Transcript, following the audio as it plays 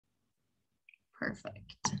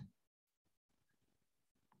Perfect.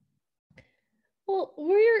 Well,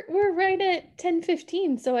 we're right at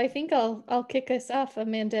 10:15, so I think I'll kick us off,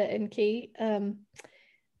 Amanda and Kate.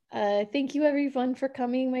 Thank you everyone for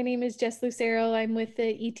coming. My name is Jess Lucero. I'm with the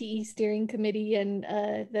ETE Steering Committee and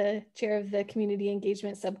the chair of the Community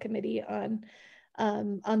Engagement Subcommittee on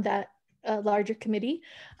that larger committee.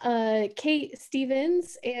 Kate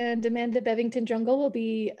Stevens and Amanda Bevington-Drungil will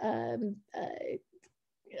be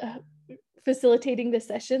facilitating the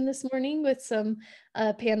session this morning with some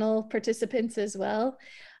panel participants as well.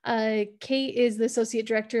 Kate is the Associate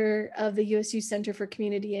Director of the USU Center for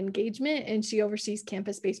Community Engagement, and she oversees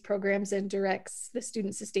campus-based programs and directs the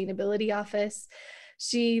Student Sustainability Office.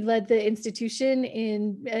 She led the institution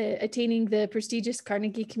in attaining the prestigious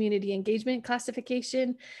Carnegie Community Engagement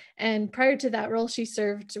classification. And prior to that role, she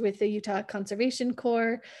served with the Utah Conservation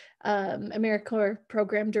Corps, AmeriCorps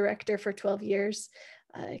Program Director for 12 years.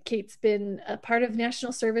 Kate's been a part of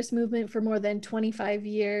national service movement for more than 25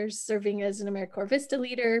 years, serving as an AmeriCorps Vista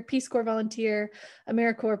leader, Peace Corps volunteer,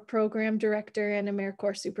 AmeriCorps program director, and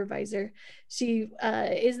AmeriCorps supervisor. She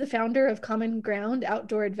is the founder of Common Ground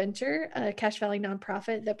Outdoor Adventure, a Cache Valley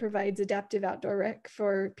nonprofit that provides adaptive outdoor rec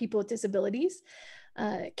for people with disabilities.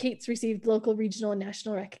 Kate's received local, regional, and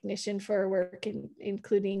national recognition for her work,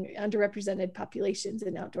 including underrepresented populations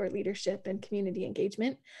in outdoor leadership and community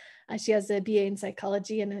engagement. She has a BA in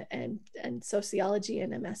psychology and sociology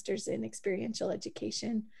and a master's in experiential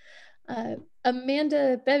education.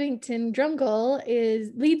 Amanda Bevington-Drungil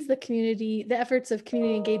leads the efforts of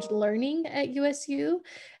community engaged learning at USU.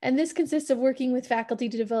 And this consists of working with faculty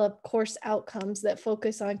to develop course outcomes that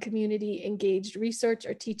focus on community engaged research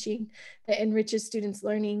or teaching that enriches students'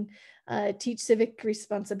 learning, teach civic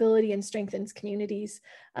responsibility, and strengthens communities.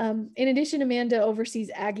 In addition, Amanda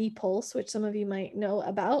oversees AggiePulse, which some of you might know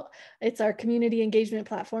about. It's our community engagement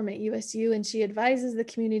platform at USU, and she advises the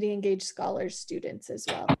community engaged scholars students as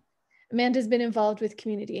well. Amanda's been involved with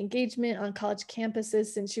community engagement on college campuses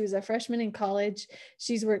since she was a freshman in college.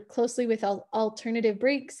 She's worked closely with alternative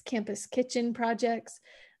breaks, campus kitchen projects,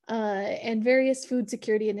 and various food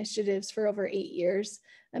security initiatives for over 8 years.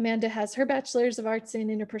 Amanda has her bachelor's of arts in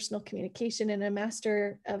interpersonal communication and a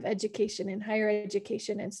master of education in higher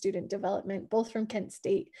education and student development, both from Kent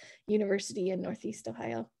State University in Northeast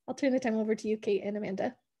Ohio. I'll turn the time over to you, Kate and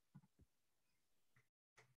Amanda.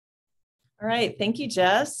 All right, thank you,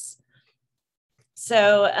 Jess.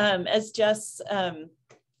 So as Jess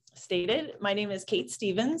stated, my name is Kate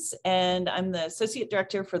Stevens, and I'm the Associate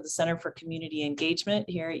Director for the Center for Community Engagement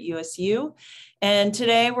here at USU. And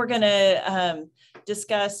today we're going to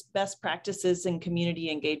discuss best practices in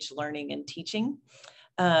community engaged learning and teaching.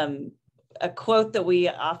 A quote that we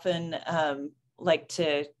often like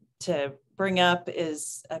to bring up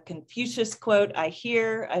is a Confucius quote: "I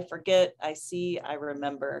hear, I forget, I see, I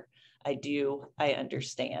remember, I do, I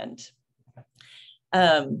understand."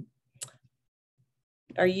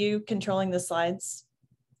 Are you controlling the slides,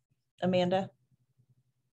 Amanda?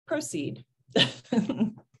 Proceed.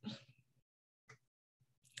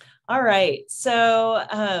 All right, so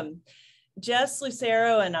Jess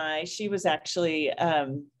Lucero and I, she was actually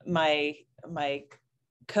my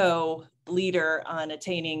co-leader on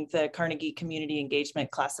attaining the Carnegie Community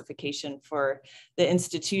Engagement classification for the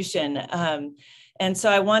institution. And so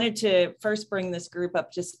I wanted to first bring this group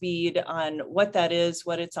up to speed on what that is,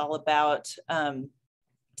 what it's all about.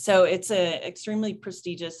 So it's an extremely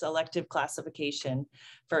prestigious elective classification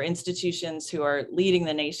for institutions who are leading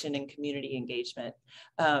the nation in community engagement.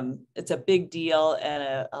 It's a big deal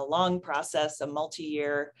and a long process, a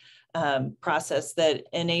multi-year process that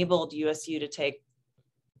enabled USU to take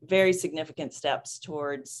very significant steps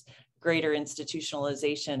towards greater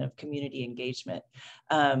institutionalization of community engagement.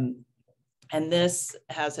 And this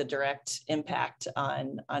has a direct impact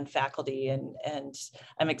on faculty, and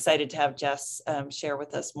I'm excited to have Jess share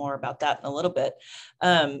with us more about that in a little bit.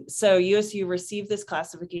 So USU received this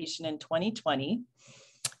classification in 2020,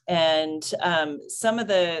 and some of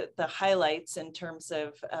the highlights in terms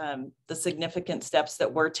of the significant steps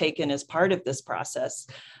that were taken as part of this process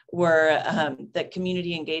were that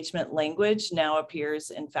community engagement language now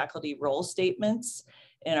appears in faculty role statements,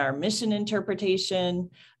 in our mission interpretation,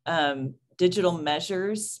 digital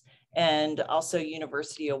measures, and also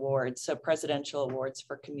university awards, so presidential awards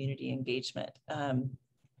for community engagement.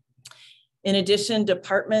 In addition,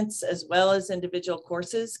 departments as well as individual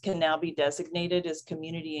courses can now be designated as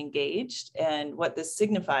community engaged. And what this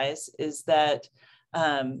signifies is that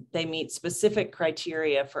they meet specific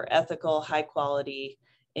criteria for ethical, high quality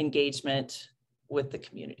engagement with the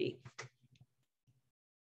community.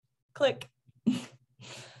 Click.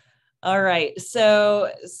 All right. So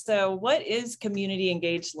what is community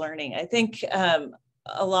engaged learning? I think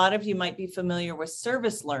a lot of you might be familiar with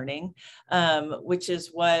service learning, which is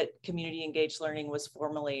what community engaged learning was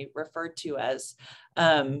formerly referred to as.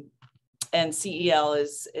 And CEL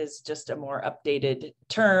is just a more updated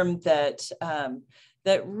term that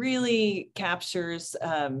that really captures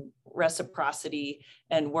reciprocity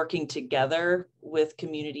and working together with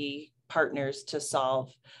community partners to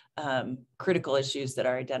solve critical issues that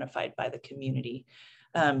are identified by the community.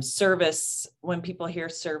 Service, when people hear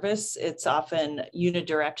service, it's often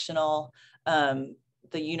unidirectional, the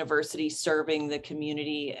university serving the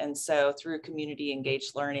community. And so through community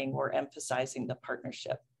engaged learning, we're emphasizing the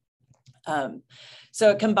partnership.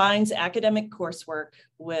 So it combines academic coursework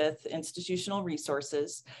with institutional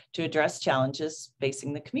resources to address challenges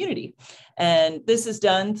facing the community. And this is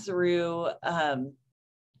done through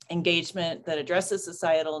engagement that addresses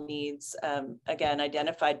societal needs, again,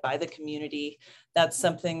 identified by the community. That's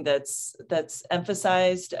something that's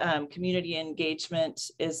emphasized. Community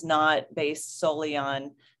engagement is not based solely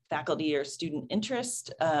on faculty or student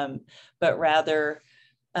interest, but rather,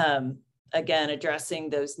 again, addressing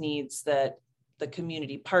those needs that the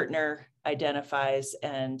community partner identifies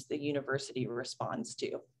and the university responds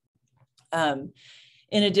to.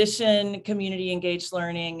 In addition, community engaged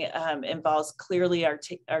learning involves clearly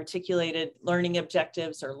articulated learning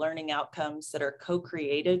objectives or learning outcomes that are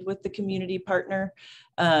co-created with the community partner.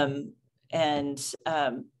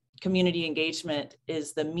 Community engagement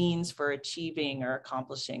is the means for achieving or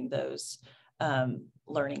accomplishing those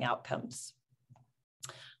learning outcomes.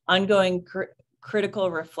 Ongoing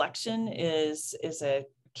critical reflection is a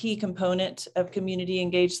key component of community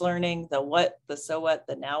engaged learning, the what, the so what,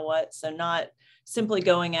 the now what. So not simply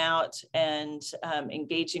going out and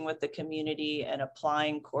engaging with the community and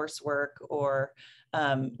applying coursework or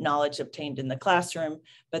knowledge obtained in the classroom,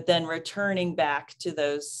 but then returning back to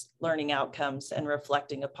those learning outcomes and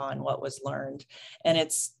reflecting upon what was learned. And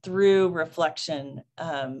it's through reflection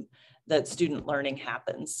that student learning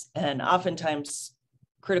happens. And oftentimes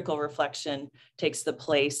critical reflection takes the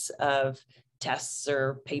place of tests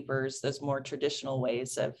or papers, those more traditional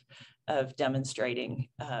ways of demonstrating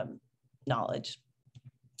knowledge.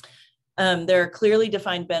 There are clearly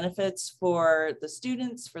defined benefits for the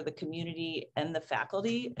students, for the community, and the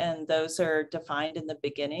faculty, and those are defined in the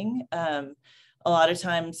beginning. A lot of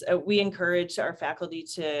times we encourage our faculty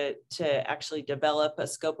to actually develop a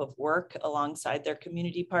scope of work alongside their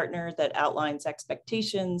community partner that outlines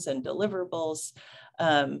expectations and deliverables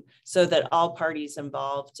so that all parties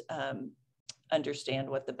involved understand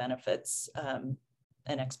what the benefits and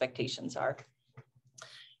expectations are.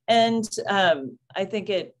 And I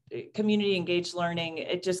think community engaged learning,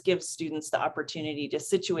 it just gives students the opportunity to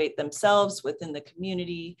situate themselves within the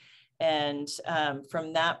community and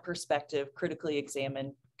from that perspective, critically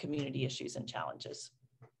examine community issues and challenges.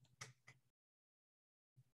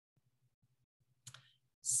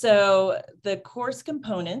 So the course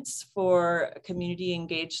components for a community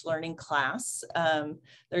engaged learning class,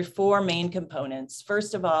 there's 4 main components.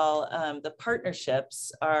 First of all, the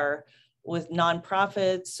partnerships are with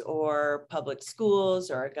nonprofits or public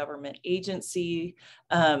schools or a government agency.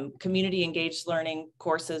 Community engaged learning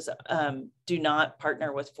courses do not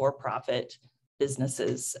partner with for-profit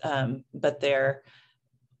businesses, but they're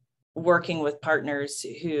working with partners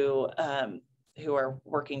who are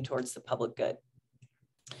working towards the public good.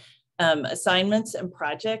 Assignments and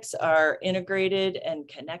projects are integrated and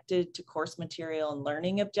connected to course material and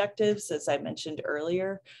learning objectives, as I mentioned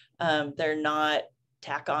earlier. They're not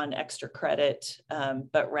tack on extra credit,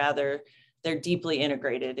 but rather they're deeply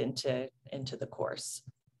integrated into the course.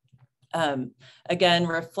 Again,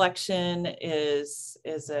 reflection is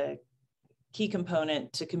a key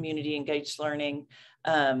component to community engaged learning,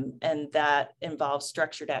 and that involves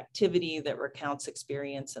structured activity that recounts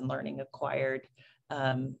experience and learning acquired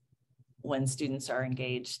when students are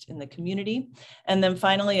engaged in the community. And then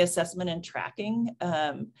finally, assessment and tracking.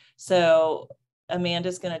 So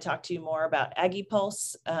Amanda's going to talk to you more about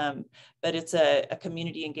AggiePulse, but it's a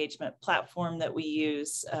community engagement platform that we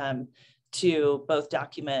use to both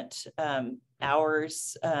document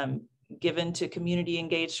hours given to community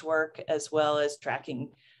engaged work as well as tracking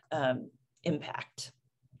impact.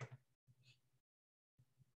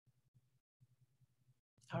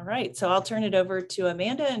 All right, so I'll turn it over to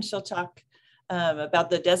Amanda and she'll talk about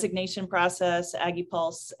the designation process,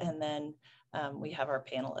 AggiePulse, and then we have our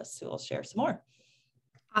panelists who will share some more.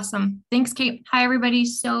 Awesome. Thanks, Kate. Hi, everybody.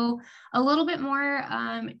 So a little bit more,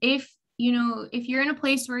 if you know, if you're in a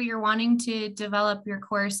place where you're wanting to develop your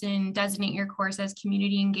course and designate your course as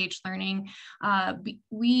community engaged learning,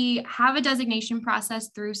 we have a designation process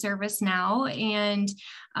through ServiceNow, and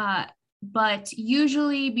but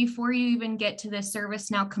usually before you even get to the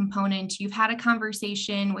ServiceNow component, you've had a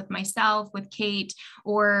conversation with myself, with Kate,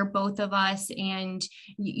 or both of us, and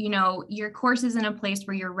you know, your course is in a place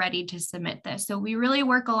where you're ready to submit this. So we really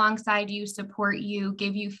work alongside you, support you,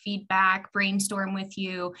 give you feedback, brainstorm with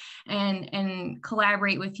you, and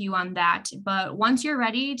collaborate with you on that. But once you're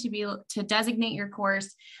ready to designate your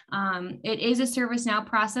course, it is a ServiceNow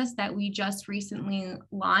process that we just recently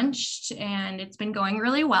launched, and it's been going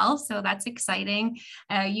really well. So that's exciting.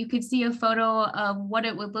 You could see a photo of what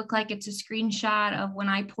it would look like. It's a screenshot of when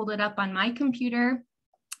I pulled it up on my computer.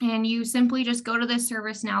 And you simply just go to the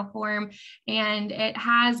ServiceNow form, and it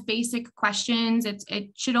has basic questions. It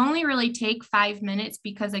should only really take 5 minutes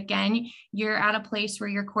because, again, you're at a place where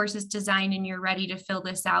your course is designed and you're ready to fill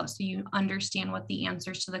this out so you understand what the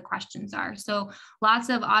answers to the questions are. So lots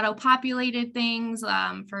of auto-populated things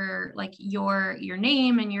for like your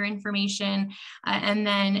name and your information. And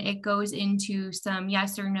then it goes into some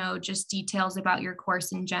yes or no, just details about your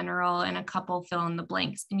course in general, and a couple fill in the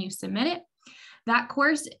blanks, and you submit it. That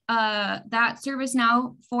course, that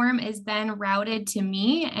ServiceNow form is then routed to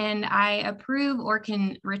me, and I approve or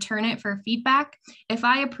can return it for feedback. If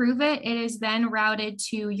I approve it, it is then routed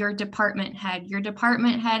to your department head. Your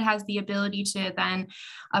department head has the ability to then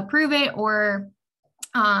approve it or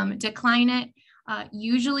decline it.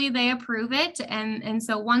 Usually they approve it. And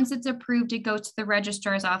so once it's approved, it goes to the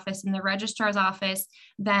registrar's office, and the registrar's office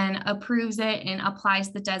then approves it and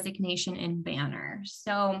applies the designation in Banner.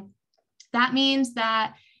 So that means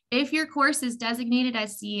that if your course is designated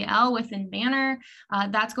as CEL within Banner,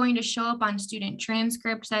 that's going to show up on student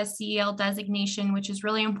transcripts as CEL designation, which is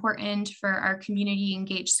really important for our community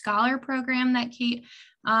engaged scholar program that Kate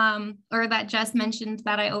or that Jess mentioned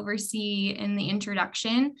that I oversee in the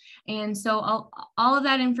introduction. And so all of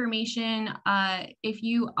that information, if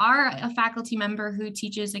you are a faculty member who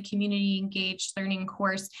teaches a community engaged learning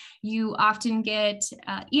course, you often get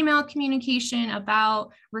email communication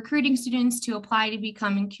about recruiting students to apply to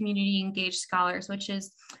become community engaged scholars, which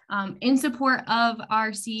is in support of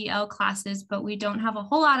our CEL classes, but we don't have a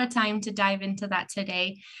whole lot of time to dive into that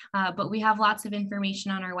today, but we have lots of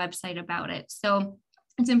information on our website about it. So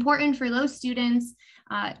it's important for those students.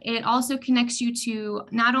 It also connects you to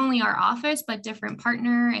not only our office, but different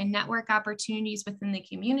partner and network opportunities within the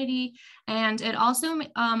community. And it also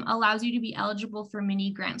allows you to be eligible for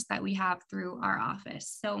mini grants that we have through our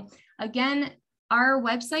office. So again, our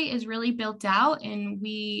website is really built out, and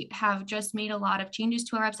we have just made a lot of changes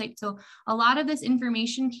to our website. So a lot of this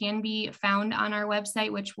information can be found on our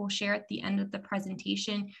website, which we'll share at the end of the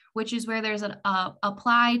presentation, which is where there's an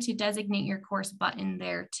apply to designate your course button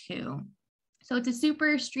there too. So it's a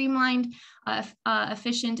super streamlined,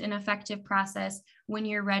 efficient, and effective process when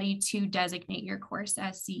you're ready to designate your course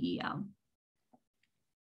as CEL.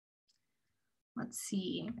 Let's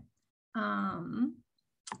see.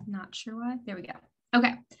 Not sure why. There we go.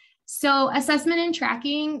 Okay. So assessment and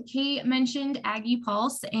tracking, Kate mentioned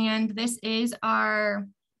AggiePulse, and this is our,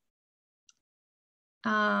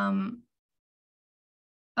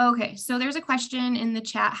 okay, so there's a question in the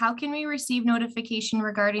chat. How can we receive notification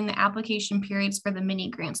regarding the application periods for the mini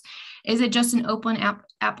grants? Is it just an open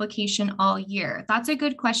application all year? That's a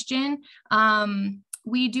good question.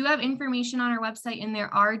 We do have information on our website, and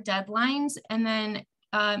there are deadlines. And then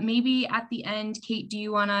maybe at the end, Kate, do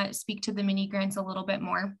you want to speak to the mini grants a little bit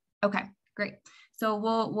more? Okay, great. So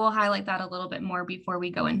we'll highlight that a little bit more before we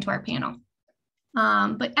go into our panel.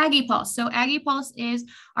 But AggiePulse. So AggiePulse is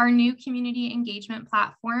our new community engagement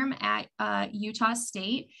platform at Utah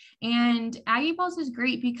State. And AggiePulse is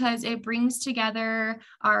great because it brings together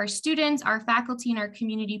our students, our faculty, and our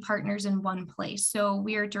community partners in one place. So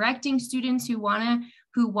we are directing students who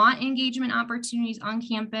want engagement opportunities on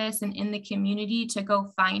campus and in the community to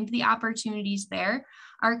go find the opportunities there.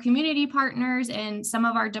 Our community partners and some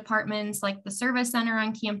of our departments, like the Service Center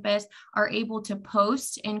on campus, are able to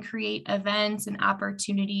post and create events and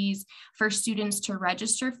opportunities for students to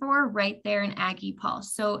register for right there in AggiePulse.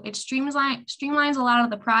 So it streamlines a lot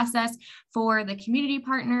of the process for the community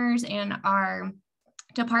partners and our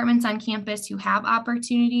departments on campus who have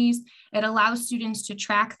opportunities. It allows students to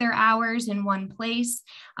track their hours in one place,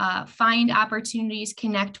 find opportunities,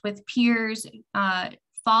 connect with peers,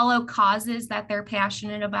 follow causes that they're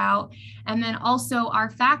passionate about. And then also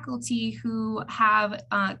our faculty who have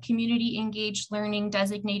community engaged learning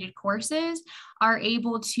designated courses are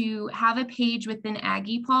able to have a page within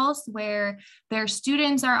AggiePulse where their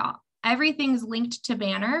students are everything's linked to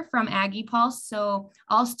Banner from AggiePulse. So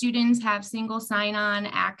all students have single sign-on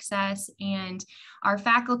access, and our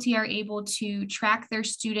faculty are able to track their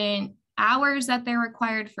student hours that they're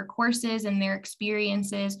required for courses and their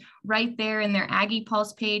experiences right there in their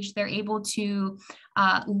AggiePulse page. They're able to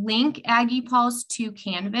link AggiePulse to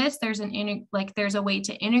Canvas. There's a way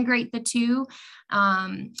to integrate the two.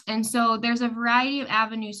 And so there's a variety of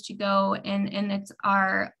avenues to go, and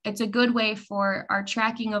it's a good way for our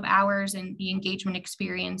tracking of hours and the engagement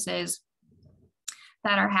experiences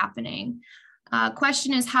that are happening.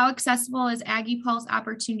 Question is, how accessible is AggiePulse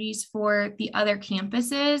opportunities for the other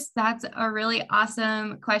campuses? That's a really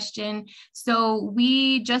awesome question. So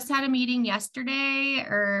we just had a meeting yesterday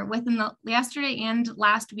and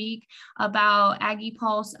last week about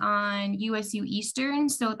AggiePulse on USU Eastern.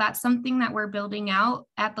 So that's something that we're building out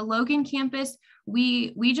at the Logan campus.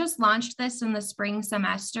 We just launched this in the spring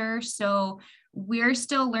semester. So we're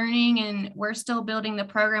still learning and we're still building the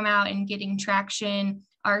program out and getting traction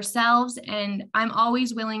ourselves. And I'm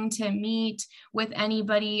always willing to meet with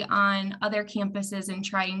anybody on other campuses and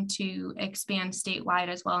trying to expand statewide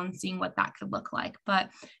as well and seeing what that could look like. But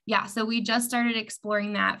yeah, so we just started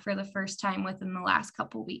exploring that for the first time within the last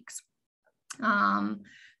couple weeks.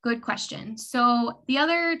 Good question. So the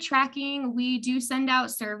other tracking, we do send out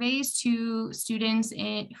surveys to students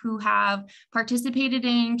who have participated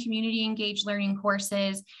in community engaged learning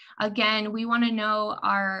courses. Again, we want to know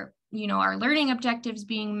our learning objectives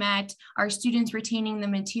being met, are students retaining the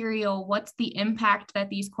material, what's the impact that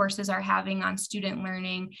these courses are having on student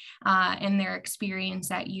learning and their experience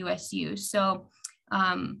at USU. So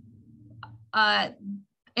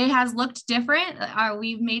it has looked different.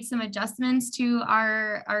 We've made some adjustments to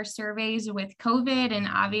our surveys with COVID, and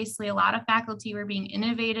obviously a lot of faculty were being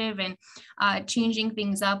innovative and changing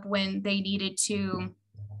things up when they needed to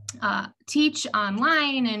teach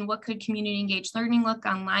online, and what could community engaged learning look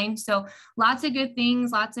online. So lots of good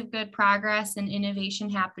things, lots of good progress and innovation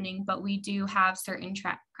happening, but we do have certain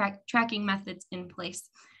tracking methods in place.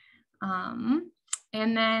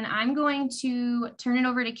 And then I'm going to turn it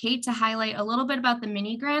over to Kate to highlight a little bit about the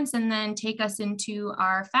mini grants and then take us into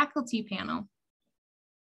our faculty panel.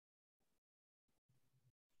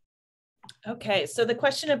 Okay, so the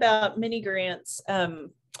question about mini grants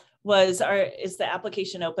is the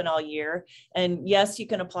application open all year? And yes, you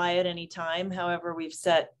can apply at any time. However, we've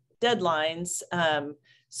set deadlines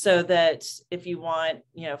so that if you want,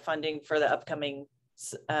 funding for the upcoming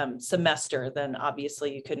semester, then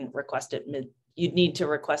obviously you couldn't request it you'd need to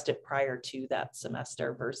request it prior to that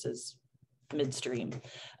semester versus midstream.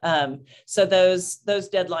 So those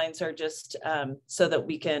deadlines are just so that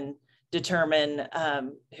we can determine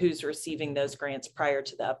who's receiving those grants prior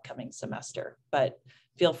to the upcoming semester. But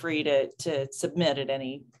feel free to submit at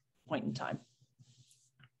any point in time.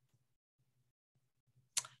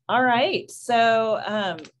 All right,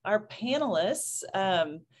 so our panelists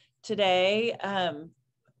today,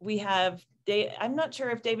 we have I'm not sure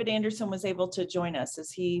if David Anderson was able to join us.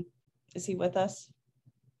 Is he with us?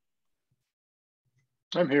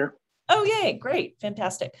 I'm here. Oh, yay, great,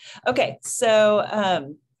 fantastic. Okay,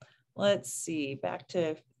 so let's see, back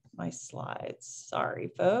to my slides.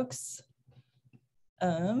 Sorry, folks.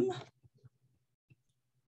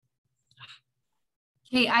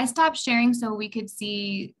 Kate, I stopped sharing so we could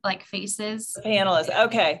see like faces. Panelists,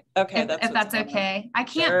 okay. If that's okay. I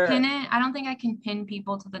can't pin it. I don't think I can pin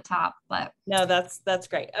people to the top, but. No, that's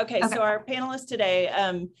great. Okay, so our panelists today,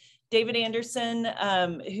 David Anderson,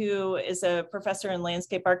 who is a professor in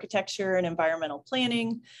landscape architecture and environmental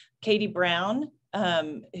planning, Katie Brown,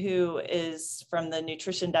 who is from the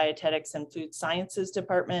Nutrition, Dietetics, and Food Sciences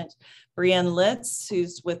Department, Brienne Litz,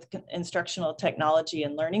 who's with Instructional Technology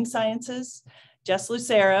and Learning Sciences, Jess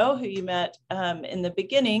Lucero, who you met in the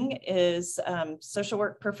beginning, is social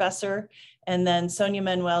work professor, and then Sonia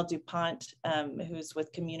Manuel DuPont, who's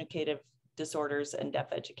with communicative disorders and deaf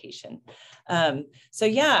education. So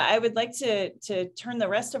yeah, I would like to turn the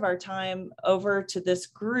rest of our time over to this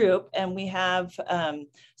group, and we have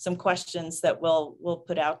some questions that we'll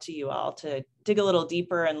put out to you all to dig a little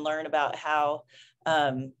deeper and learn about how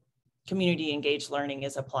community engaged learning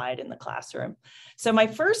is applied in the classroom. So my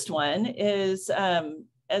first one is,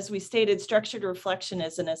 as we stated, structured reflection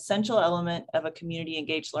is an essential element of a community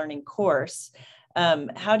engaged learning course.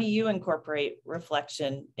 How do you incorporate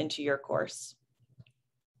reflection into your course?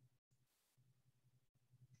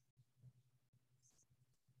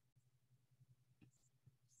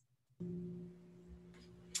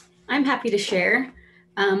 I'm happy to share.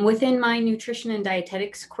 Within my nutrition and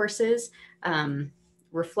dietetics courses,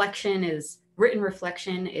 written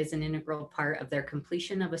reflection is an integral part of their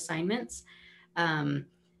completion of assignments.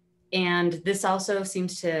 And this also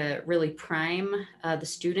seems to really prime the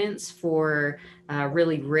students for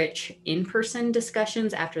really rich in-person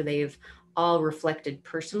discussions after they've all reflected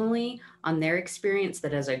personally on their experience,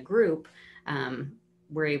 that as a group,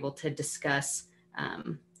 we're able to discuss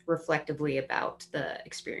reflectively about the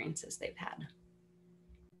experiences they've had.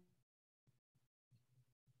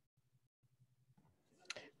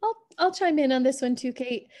 I'll chime in on this one too,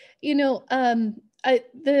 Kate. You know,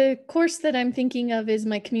 the course that I'm thinking of is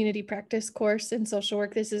my community practice course in social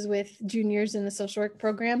work. This is with juniors in the social work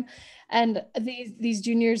program. And these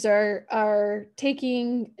juniors are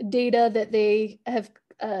taking data that they have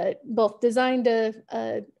both designed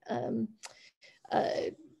a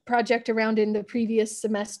project around in the previous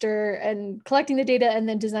semester and collecting the data and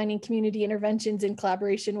then designing community interventions in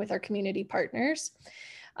collaboration with our community partners.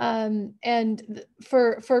 And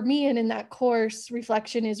for me and in that course,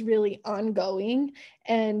 reflection is really ongoing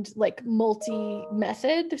and like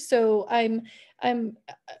multi-method. So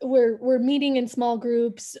we're meeting in small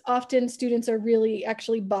groups. Often students are really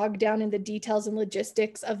actually bogged down in the details and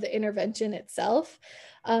logistics of the intervention itself.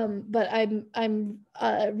 But I'm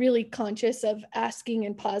really conscious of asking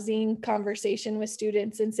and pausing conversation with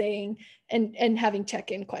students and saying, and having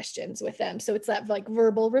check-in questions with them. So it's that like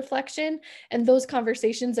verbal reflection, and those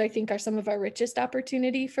conversations I think are some of our richest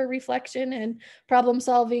opportunity for reflection and problem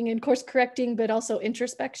solving and course correcting, but also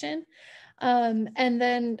introspection. And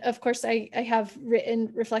then of course I have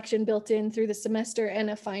written reflection built in through the semester and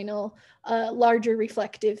a final larger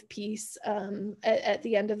reflective piece at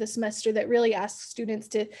the end of the semester that really asks students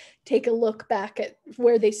to take a look back at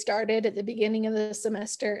where they started at the beginning of the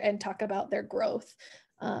semester and talk about their growth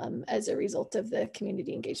as a result of the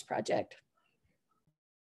community engaged project.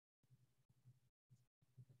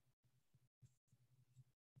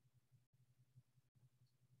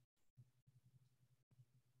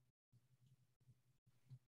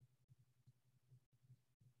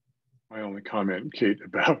 My only comment, Kate,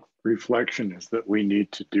 about reflection is that we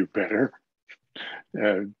need to do better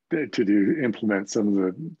to implement some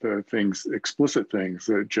of the things, explicit things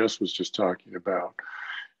that Jess was just talking about.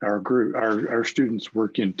 Our students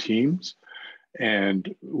work in teams,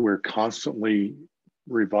 and we're constantly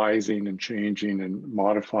revising and changing and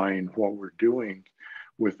modifying what we're doing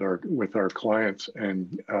with our clients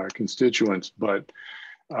and constituents, but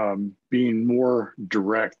being more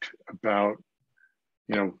direct about,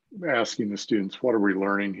 you know, asking the students, what are we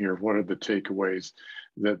learning here? What are the takeaways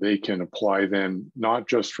that they can apply then, not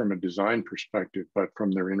just from a design perspective, but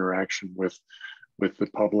from their interaction with the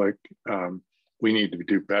public? We need to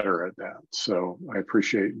do better at that. So I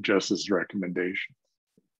appreciate Jess's recommendation.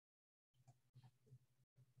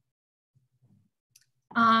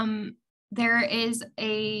 There is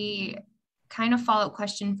a kind of follow-up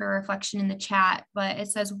question for reflection in the chat, but it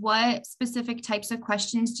says, what specific types of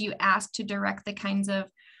questions do you ask to direct the kinds of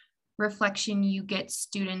reflection you get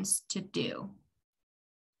students to do?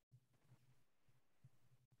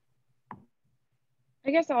 I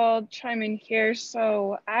guess I'll chime in here.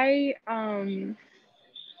 So I don't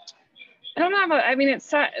have a, I mean, it's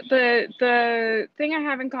the thing I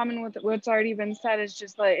have in common with what's already been said is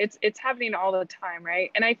just like, it's happening all the time, right?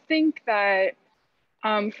 And I think that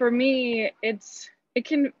for me, it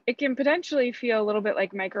can potentially feel a little bit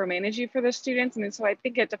like micromanaging for the students. And so I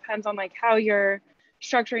think it depends on like how you're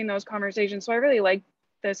structuring those conversations. So I really like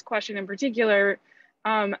this question in particular.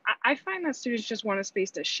 I find that students just want a space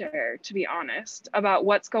to share, to be honest, about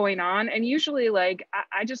what's going on. And usually like,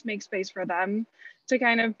 I just make space for them to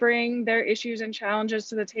kind of bring their issues and challenges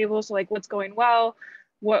to the table. So like, what's going well?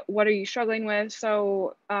 What are you struggling with?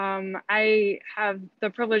 So I have the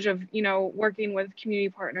privilege of, you know, working with community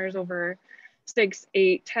partners over 6,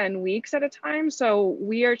 8, 10 weeks at a time. So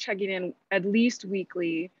we are checking in at least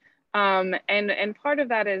weekly. And part of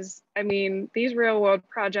that is, I mean, these real world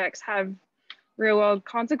projects have real world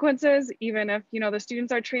consequences, even if, you know, the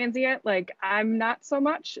students are transient, like I'm not so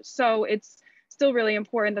much. So it's still really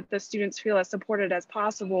important that the students feel as supported as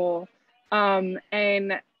possible.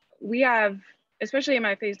 And we have, especially in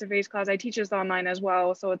my face-to-face class, I teach this online as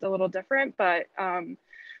well, so it's a little different, but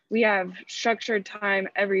we have structured time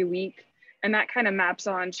every week, and that kind of maps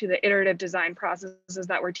on to the iterative design processes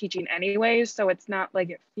that we're teaching anyways, so it's not like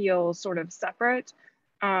it feels sort of separate.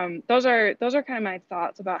 Those are kind of my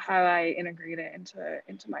thoughts about how I integrate it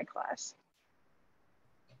into my class.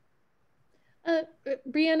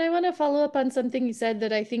 Brianne, I want to follow up on something you said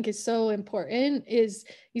that I think is so important. Is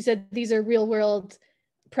you said these are real world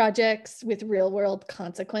projects with real world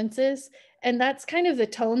consequences. And that's kind of the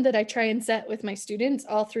tone that I try and set with my students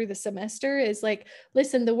all through the semester is like,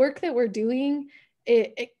 listen, the work that we're doing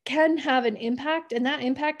it can have an impact, and that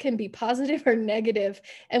impact can be positive or negative.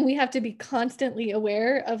 And we have to be constantly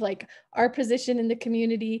aware of like our position in the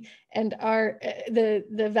community and our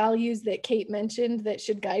the values that Kate mentioned that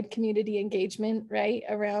should guide community engagement, right,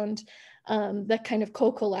 around the kind of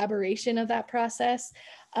co-collaboration of that process.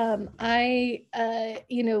 I,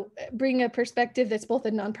 bring a perspective that's both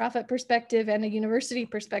a nonprofit perspective and a university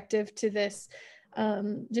perspective to this,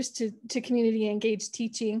 just to community engaged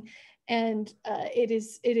teaching. And it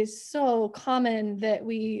is so common that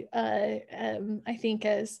we, I think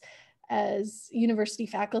as university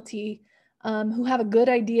faculty who have a good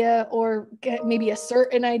idea or maybe a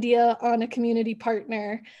certain idea on a community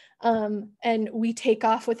partner, and we take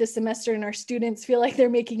off with the semester and our students feel like they're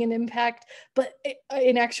making an impact, but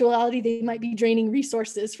in actuality, they might be draining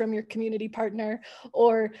resources from your community partner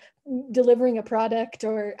or delivering a product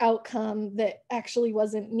or outcome that actually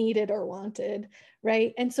wasn't needed or wanted,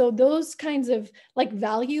 right? And so those kinds of like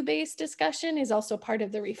value-based discussion is also part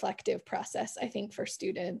of the reflective process, I think, for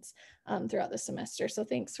students throughout the semester. So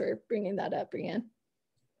thanks for bringing that up, Brianne.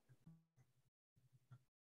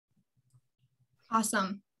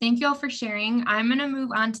 Awesome. Thank you all for sharing. I'm going to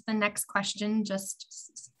move on to the next question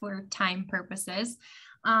just for time purposes.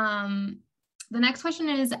 The next question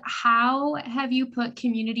is, how have you put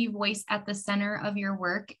community voice at the center of your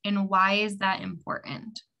work, and why is that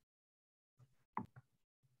important?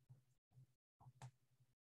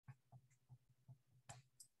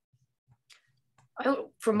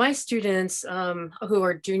 For my students who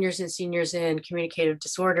are juniors and seniors in communicative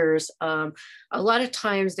disorders, a lot of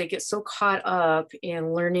times they get so caught up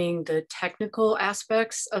in learning the technical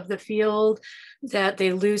aspects of the field that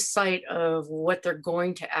they lose sight of what they're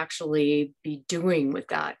going to actually be doing with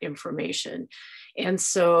that information. And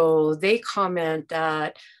so they comment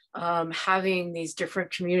that having these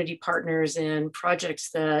different community partners and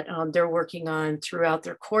projects that they're working on throughout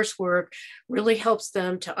their coursework really helps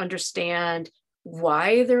them to understand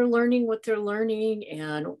why they're learning what they're learning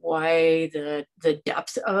and why the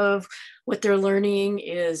depth of what they're learning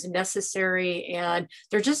is necessary. And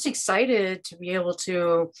they're just excited to be able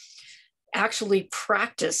to actually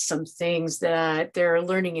practice some things that they're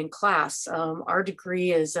learning in class. Our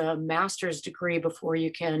degree is a master's degree before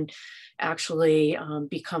you can actually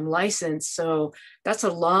become licensed. So that's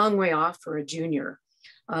a long way off for a junior.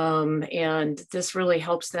 And this really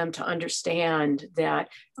helps them to understand that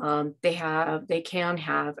they can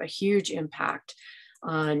have a huge impact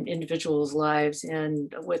on individuals' lives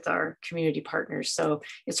and with our community partners. So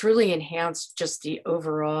it's really enhanced just the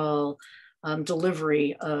overall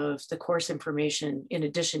delivery of the course information, in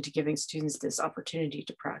addition to giving students this opportunity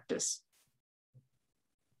to practice.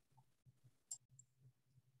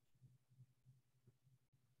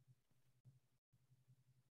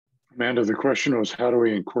 Amanda, the question was, how do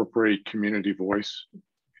we incorporate community voice?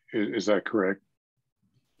 Is that correct?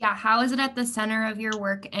 Yeah, how is it at the center of your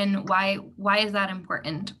work, and why is that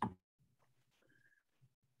important?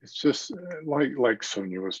 It's just like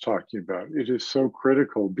Sonia was talking about. It is so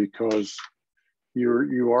critical because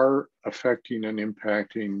you are affecting and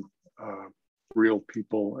impacting real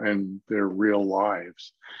people and their real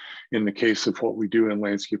lives. In the case of what we do in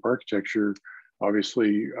landscape architecture,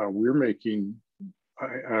 obviously we're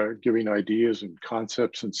giving ideas and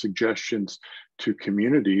concepts and suggestions to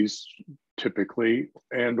communities, typically,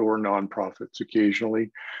 and or nonprofits occasionally,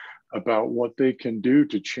 about what they can do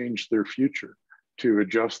to change their future, to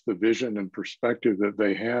adjust the vision and perspective that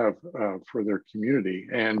they have for their community.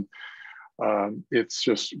 And it's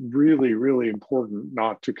just really, really important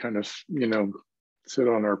not to kind of, sit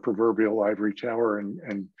on our proverbial ivory tower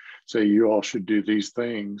and say, you all should do these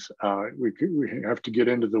things. We have to get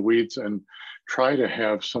into the weeds and try to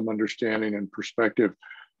have some understanding and perspective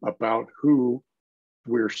about who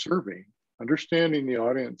we're serving. Understanding the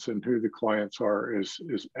audience and who the clients are is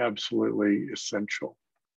absolutely essential.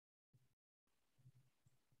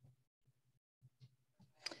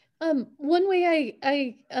 One way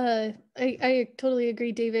I totally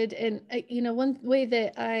agree, David. And one way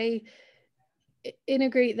that I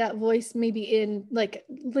integrate that voice maybe in like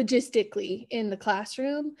logistically in the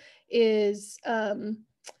classroom is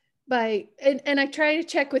by, and I try to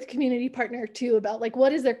check with community partner too about like,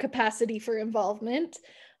 what is their capacity for involvement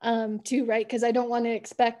too, right? Because I don't want to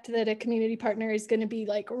expect that a community partner is going to be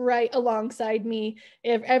like right alongside me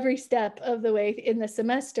every step of the way in the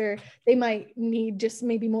semester. They might need just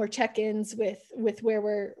maybe more check-ins with where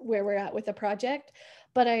we're at with a project.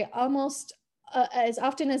 But I almost as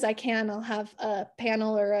often as I can, I'll have a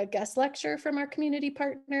panel or a guest lecture from our community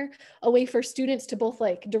partner, a way for students to both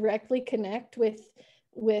like directly connect with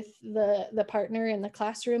with the partner in the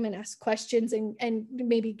classroom and ask questions and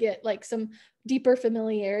maybe get like some deeper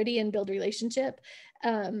familiarity and build relationship,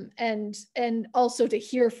 and also to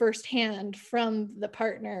hear firsthand from the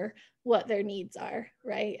partner what their needs are,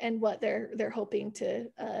 right, and what they're hoping to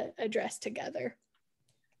address together.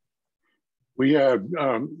 We have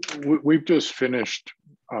we've just finished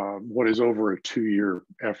what is over a 2-year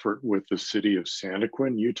effort with the city of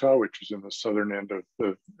Santaquin, Utah, which is in the southern end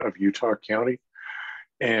of Utah County.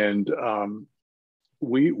 And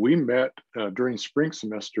we met during spring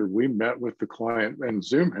semester. We met with the client, and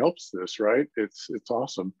Zoom helps this, right? It's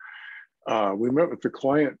awesome. We met with the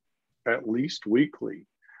client at least weekly,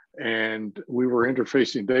 and we were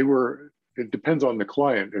interfacing. It depends on the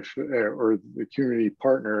client if or the community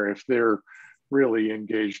partner if they're really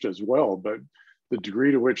engaged as well, but the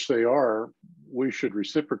degree to which they are, we should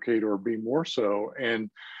reciprocate or be more so. And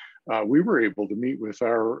we were able to meet with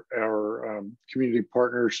our community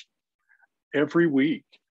partners every week.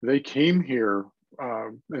 They came here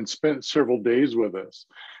and spent several days with us,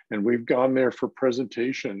 and we've gone there for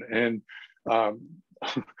presentation. And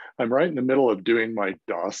I'm right in the middle of doing my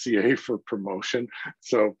dossier for promotion,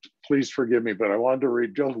 so please forgive me, but I wanted to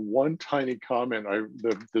read just one tiny comment.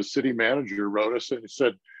 The city manager wrote us, and he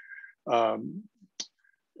said,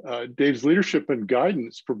 Dave's leadership and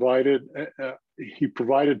guidance he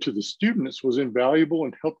provided to the students was invaluable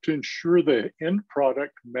and helped to ensure the end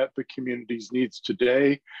product met the community's needs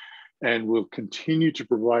today and will continue to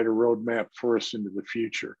provide a roadmap for us into the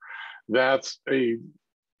future. That's a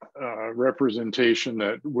representation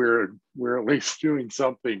that we're at least doing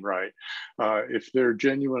something right. If they're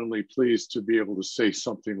genuinely pleased to be able to say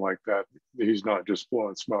something like that, he's not just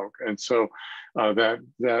blowing smoke. And so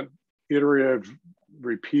that iterative,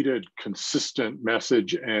 repeated, consistent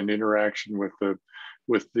message and interaction with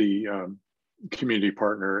the community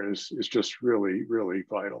partner is just really, really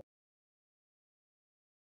vital.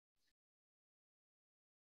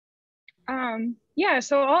 Yeah,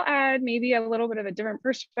 so I'll add maybe a little bit of a different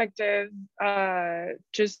perspective,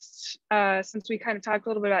 just since we kind of talked a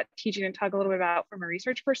little bit about teaching and talk a little bit about from a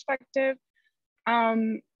research perspective.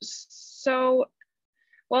 So,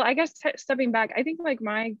 well, I guess stepping back, I think like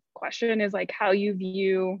my question is like how you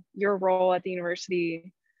view your role at the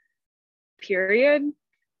university, period.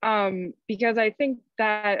 Because I think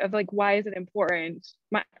that of like, why is it important?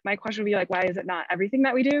 My question would be like, why is it not everything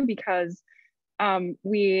that we do? Because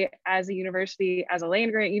we as a university, as a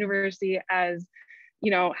land grant university, as, you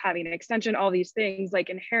know, having an extension, all these things, like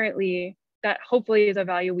inherently that hopefully is a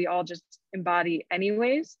value we all just embody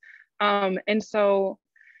anyways. And so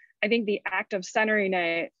I think the act of centering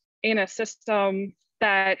it in a system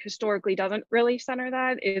that historically doesn't really center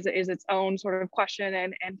that is its own sort of question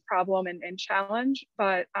and problem and challenge.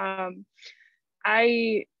 But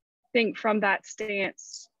I think from that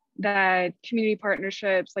stance that community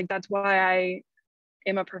partnerships, like that's why I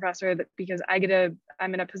am a professor, because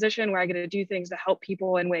I'm in a position where I get to do things to help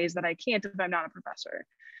people in ways that I can't if I'm not a professor.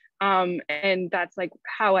 And that's like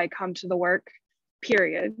how I come to the work,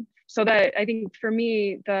 period. So that I think for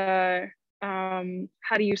me, the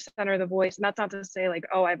how do you center the voice? And that's not to say like,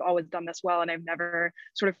 oh, I've always done this well and I've never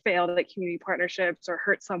sort of failed at community partnerships or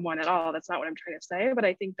hurt someone at all. That's not what I'm trying to say. But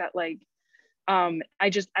I think that like, I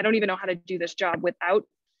don't even know how to do this job without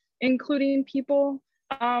including people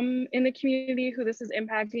in the community who this is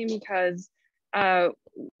impacting, because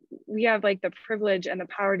we have like the privilege and the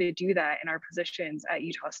power to do that in our positions at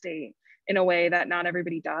Utah State in a way that not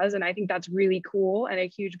everybody does. And I think that's really cool and a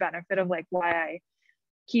huge benefit of like why I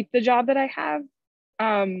keep the job that I have.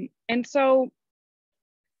 And so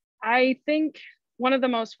I think one of the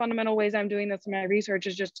most fundamental ways I'm doing this in my research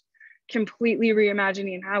is just completely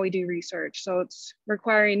reimagining how we do research. So it's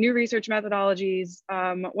requiring new research methodologies.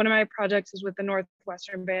 One of my projects is with the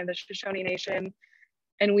Northwestern Band, the Shoshone Nation,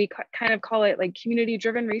 and we kind of call it like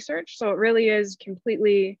community-driven research. So it really is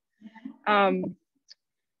completely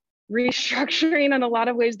restructuring in a lot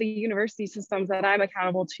of ways the university systems that I'm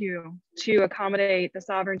accountable to accommodate the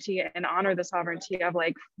sovereignty and honor the sovereignty of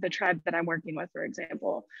like the tribe that I'm working with, for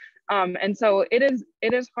example. And so it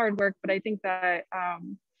is hard work, but I think that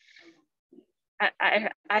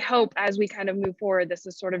I hope as we kind of move forward, this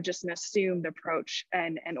is sort of just an assumed approach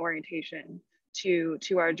and orientation to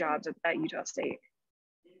our jobs at Utah State.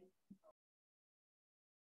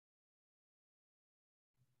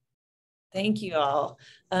 Thank you all.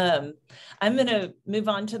 I'm going to move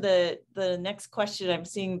on to the next question. I'm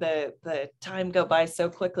seeing the time go by so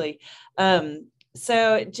quickly.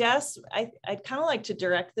 So Jess, I'd kind of like to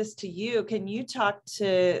direct this to you. Can you talk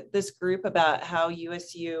to this group about how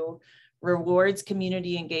USU rewards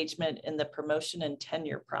community engagement in the promotion and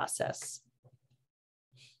tenure process?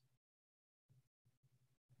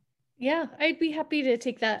 Yeah, I'd be happy to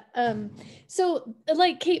take that. So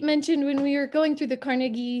like Kate mentioned, when we were going through the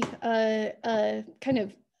Carnegie kind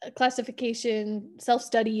of classification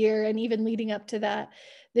self-study year, and even leading up to that,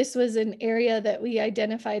 this was an area that we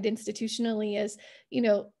identified institutionally as, you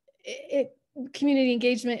know, community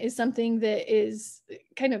engagement is something that is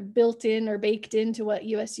kind of built in or baked into what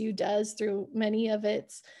USU does through many of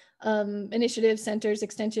its initiatives, centers,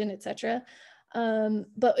 extension, et cetera.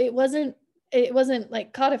 But it wasn't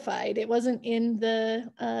like codified. It wasn't in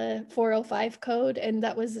the 405 code. And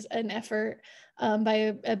that was an effort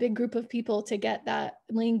by a big group of people to get that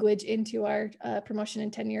language into our promotion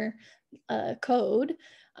and tenure code.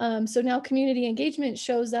 So now community engagement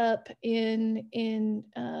shows up in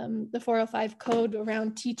the 405 code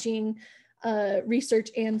around teaching, research,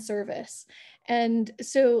 and service. And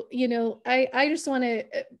so, you know, I just want to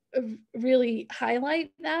really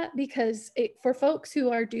highlight that, because for folks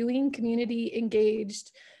who are doing community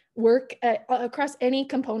engaged work across any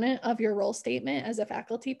component of your role statement as a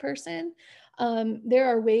faculty person, there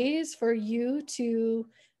are ways for you to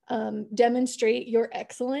demonstrate your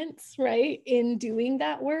excellence, right, in doing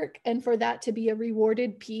that work, and for that to be a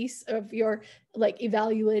rewarded piece of your like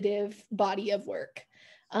evaluative body of work.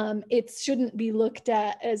 It shouldn't be looked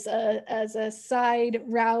at as a side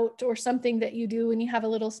route or something that you do when you have a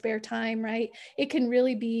little spare time, right? It can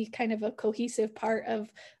really be kind of a cohesive part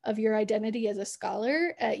of your identity as a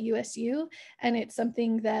scholar at USU, and it's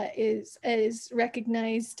something that is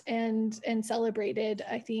recognized and celebrated,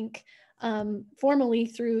 I think, formally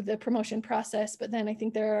through the promotion process. But then I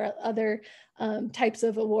think there are other types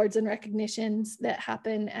of awards and recognitions that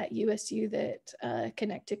happen at USU that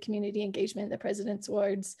connect to community engagement, the President's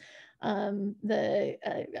Awards, the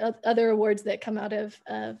other awards that come out of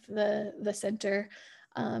the Center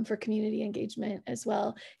for Community Engagement as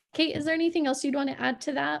well. Kate, is there anything else you'd want to add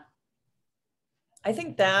to that? I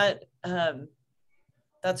think that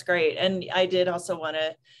that's great. And I did also want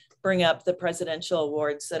to bring up the presidential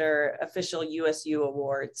awards that are official USU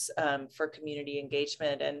awards for community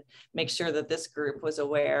engagement, and make sure that this group was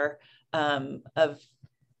aware of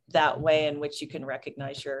that way in which you can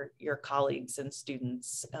recognize your colleagues and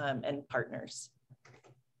students and partners.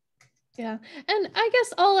 Yeah, and I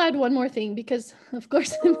guess I'll add one more thing, because of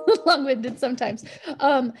course I'm long-winded sometimes.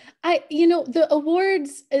 You know, the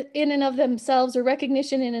awards in and of themselves, or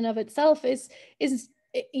recognition in and of itself, is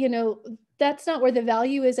you know, that's not where the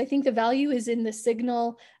value is. I think the value is in the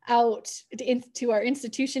signal out to our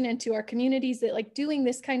institution and to our communities that like doing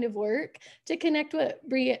this kind of work to connect what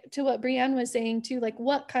Brianne was saying too, like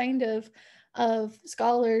what kind of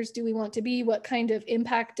scholars do we want to be? What kind of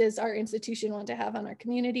impact does our institution want to have on our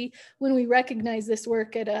community? When we recognize this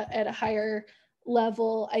work at a higher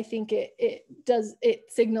level, I think it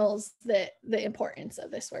signals the importance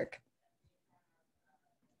of this work.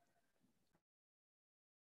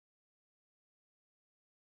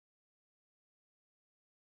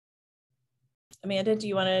 Amanda, do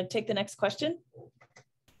you want to take the next question?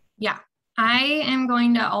 Yeah, I am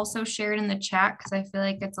going to also share it in the chat because I feel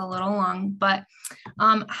like it's a little long, but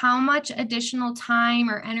how much additional time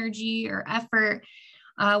or energy or effort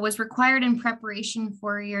was required in preparation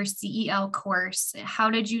for your CEL course? How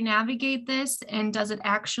did you navigate this, and does it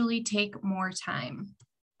actually take more time?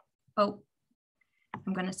 Oh,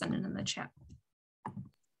 I'm going to send it in the chat.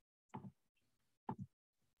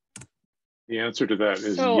 The answer to that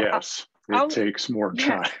is yes. It takes more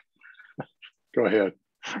time. Yeah. Go ahead.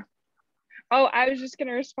 Oh, I was just going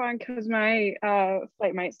to respond because my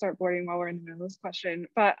flight might start boarding while we're in the middle of this question.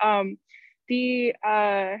 But I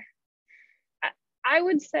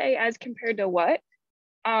would say, as compared to what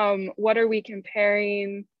are we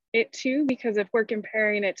comparing it to? Because if we're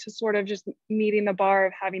comparing it to sort of just meeting the bar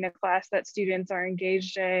of having a class that students are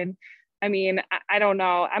engaged in, I mean, I don't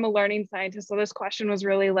know. I'm a learning scientist, so this question was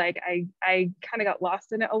really like, I kind of got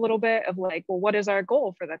lost in it a little bit of like, well, what is our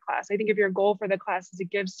goal for the class? I think if your goal for the class is to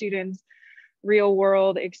give students real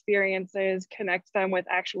world experiences, connect them with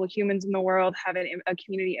actual humans in the world, have a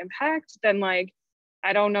community impact, then like,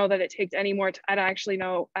 I don't know that it takes any more. I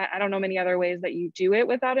don't know many other ways that you do it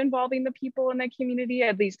without involving the people in the community,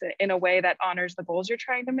 at least in a way that honors the goals you're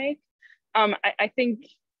trying to make. I think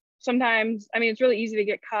sometimes, I mean, it's really easy to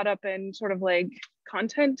get caught up in sort of like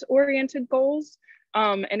content oriented goals.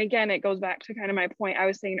 And again, it goes back to kind of my point I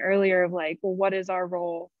was saying earlier of like, well, what is our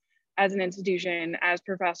role as an institution, as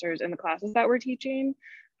professors in the classes that we're teaching?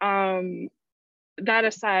 That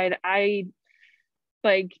aside,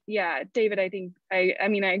 yeah, David, I think, I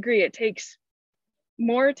mean, I agree. It takes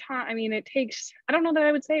more time. I mean, I don't know that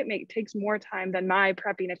I would say it takes more time than my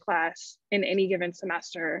prepping a class in any given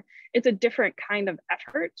semester. It's a different kind of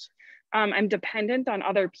effort. I'm dependent on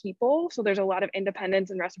other people. So there's a lot of independence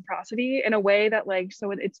and reciprocity in a way that like,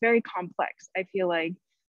 so it's very complex, I feel like,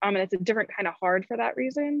 and it's a different kind of hard for that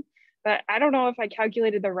reason. But I don't know if I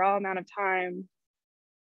calculated the raw amount of time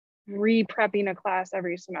re-prepping a class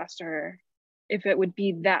every semester, if it would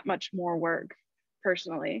be that much more work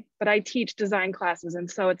personally. But I teach design classes, and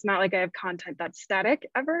so it's not like I have content that's static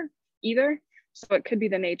ever either. So it could be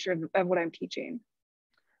the nature of what I'm teaching.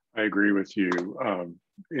 I agree with you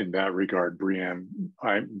in that regard, Brianne.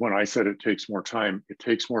 When I said it takes more time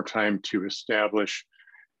to establish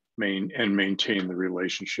and maintain the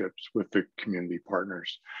relationships with the community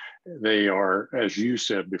partners. They are, as you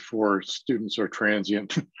said before, students are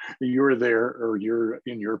transient. You're there, or you're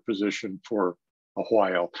in your position for a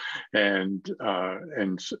while, and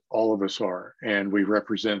all of us are, and we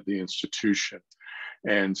represent the institution.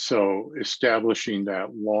 And so establishing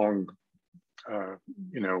that long,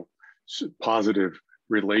 positive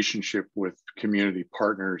relationship with community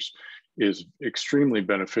partners is extremely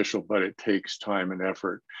beneficial, but it takes time and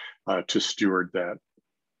effort to steward that.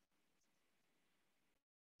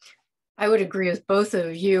 I would agree with both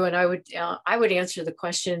of you, and I would answer the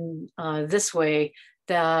question this way,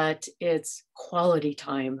 that it's quality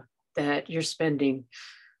time that you're spending.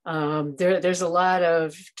 There's a lot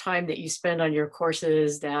of time that you spend on your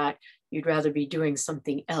courses that you'd rather be doing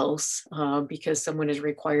something else because someone has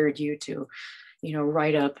required you to,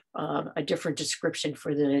 write up a different description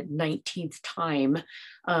for the 19th time.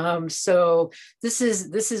 So this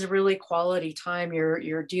is really quality time.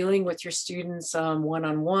 You're dealing with your students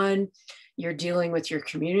one-on-one. You're dealing with your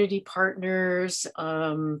community partners.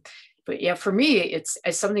 But yeah, for me, it's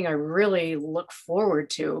something I really look forward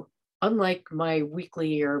to, unlike my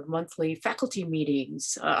weekly or monthly faculty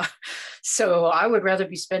meetings. So I would rather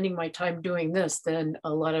be spending my time doing this than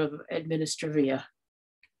a lot of administrivia.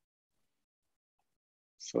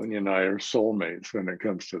 Sonia and I are soulmates when it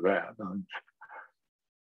comes to that.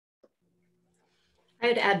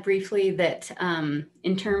 I'd add briefly that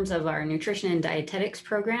in terms of our nutrition and dietetics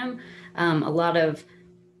program, a lot of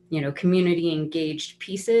community engaged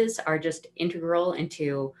pieces are just integral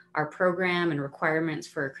into our program and requirements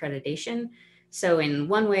for accreditation. So in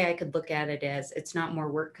one way I could look at it as it's not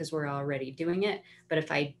more work because we're already doing it. But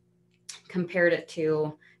if I compared it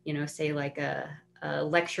to, say like a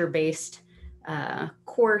lecture-based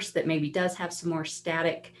course that maybe does have some more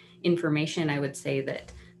static information, I would say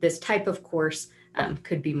that this type of course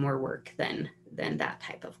could be more work than that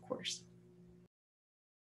type of course.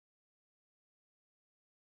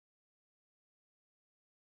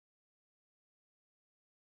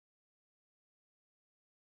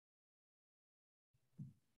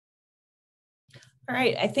 All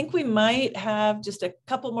right, I think we might have just a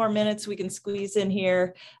couple more minutes we can squeeze in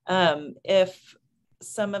here. If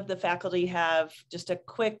some of the faculty have just a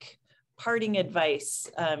quick parting advice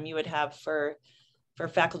you would have for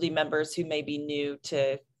faculty members who may be new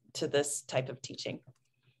to this type of teaching.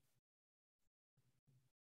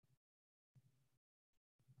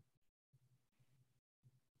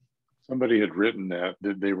 Somebody had written that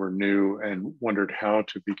they were new and wondered how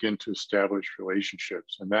to begin to establish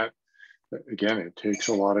relationships. And that, again, it takes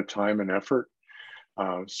a lot of time and effort.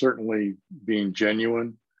 Certainly being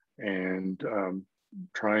genuine and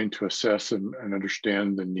trying to assess and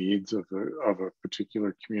understand the needs of a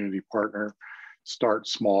particular community partner. Start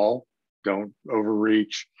small, don't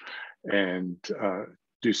overreach, and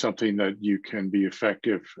do something that you can be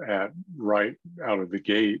effective at right out of the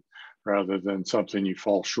gate, rather than something you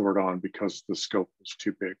fall short on because the scope is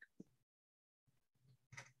too big.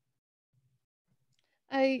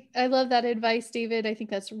 I love that advice, David. I think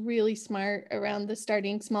that's really smart around the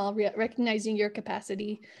starting small, recognizing your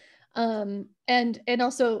capacity. And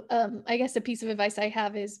also, I guess a piece of advice I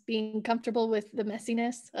have is being comfortable with the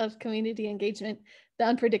messiness of community engagement, the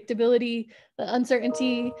unpredictability, the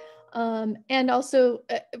uncertainty, and also,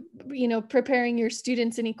 preparing your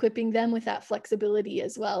students and equipping them with that flexibility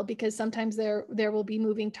as well, because sometimes there will be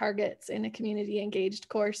moving targets in a community engaged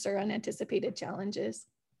course or unanticipated challenges.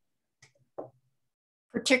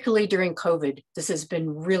 Particularly during COVID, this has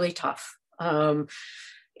been really tough.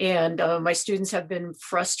 And my students have been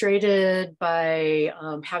frustrated by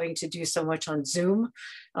having to do so much on Zoom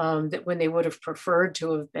that when they would have preferred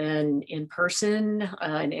to have been in person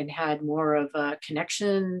and had more of a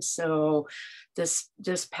connection. So this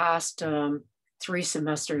past 3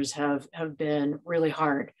 semesters have been really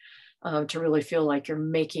hard to really feel like you're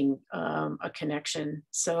making a connection.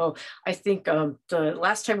 So I think the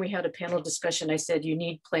last time we had a panel discussion, I said you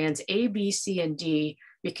need plans A, B, C, and D,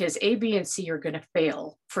 because A, B, and C are going to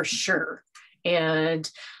fail for sure. And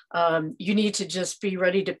You need to just be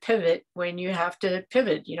ready to pivot when you have to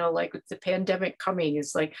pivot, you know, like with the pandemic coming,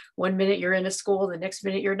 it's like 1 minute you're in a school, the next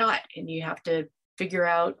minute you're not, and you have to figure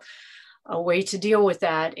out a way to deal with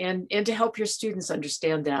that and to help your students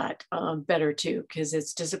understand that better too, because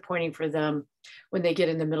it's disappointing for them when they get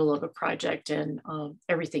in the middle of a project and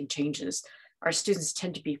everything changes. Our students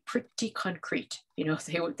tend to be pretty concrete, you know,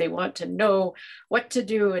 they want to know what to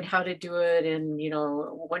do and how to do it, and, you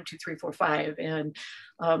know, 1, 2, 3, 4, 5. And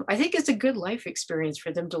I think it's a good life experience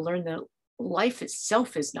for them to learn that life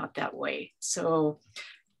itself is not that way. So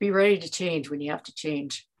be ready to change when you have to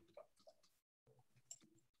change.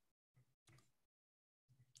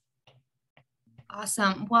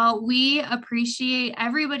 Awesome. Well, we appreciate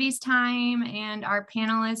everybody's time, and our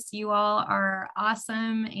panelists. You all are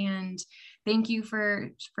awesome, and thank you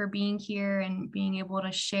for being here and being able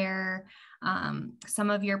to share some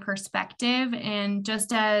of your perspective. And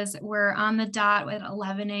just as we're on the dot at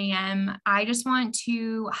 11 a.m., I just want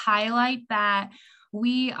to highlight that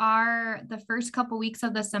we are the first couple weeks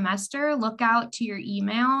of the semester. Look out to your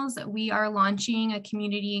emails. We are launching a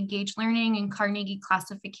community engaged learning and Carnegie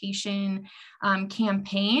classification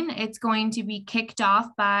campaign. It's going to be kicked off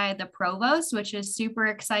by the provost, which is super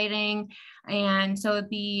exciting. And so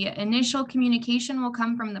the initial communication will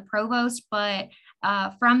come from the provost, but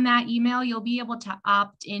from that email, you'll be able to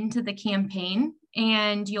opt into the campaign,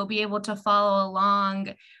 and you'll be able to follow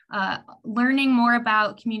along, learning more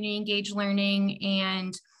about community engaged learning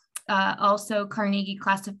and also Carnegie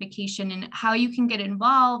classification and how you can get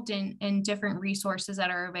involved in different resources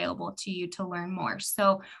that are available to you to learn more.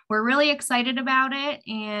 So we're really excited about it,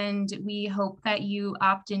 and we hope that you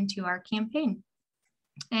opt into our campaign.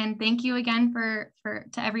 And thank you again to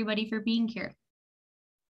everybody for being here.